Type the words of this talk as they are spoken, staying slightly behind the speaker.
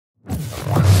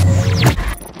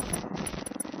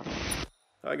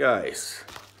Hi guys,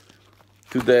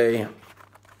 today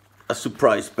a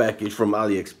surprise package from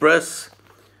AliExpress,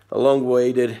 a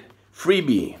long-awaited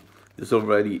freebie. This is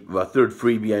already the third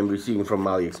freebie I'm receiving from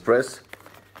AliExpress,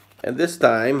 and this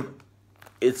time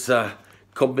it's a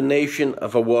combination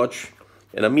of a watch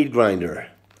and a meat grinder.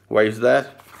 Why is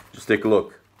that? Just take a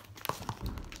look.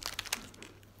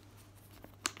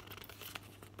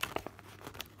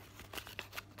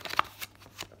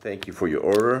 Thank you for your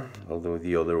order, although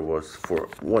the order was for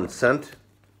 1 cent.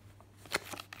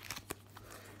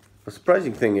 The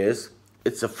surprising thing is,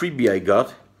 it's a freebie I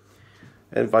got,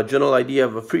 and the general idea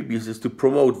of a freebies is to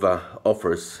promote the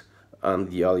offers on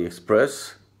the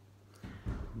AliExpress.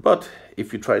 But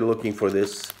if you try looking for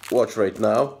this watch right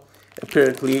now,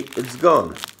 apparently it's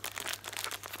gone.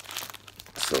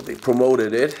 So they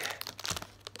promoted it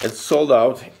and sold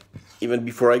out even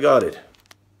before I got it.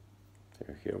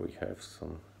 Here we have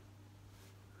some.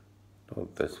 Oh,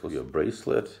 this was your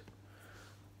bracelet.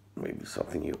 Maybe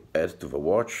something you add to the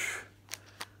watch.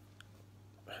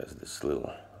 It has this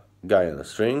little guy on a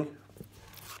string.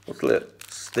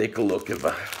 Let's take a look at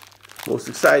the most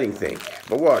exciting thing,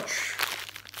 the watch.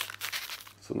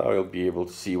 So now you'll be able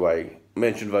to see why I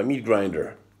mentioned the meat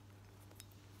grinder.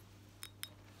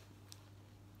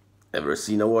 Ever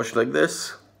seen a watch like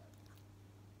this?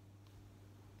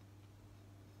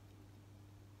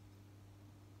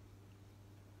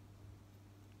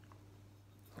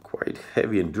 Quite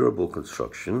heavy and durable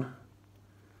construction.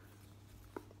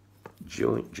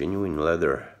 Genuine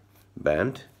leather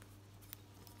band.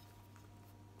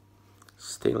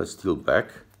 Stainless steel back.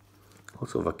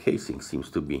 Also the casing seems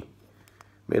to be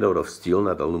made out of steel,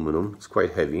 not aluminum. It's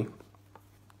quite heavy.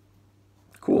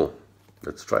 Cool.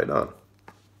 Let's try it on.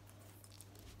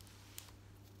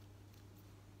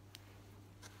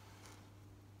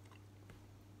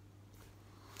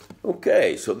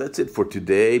 Okay, so that's it for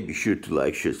today. Be sure to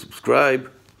like, share,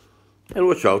 subscribe, and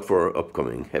watch out for our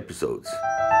upcoming episodes.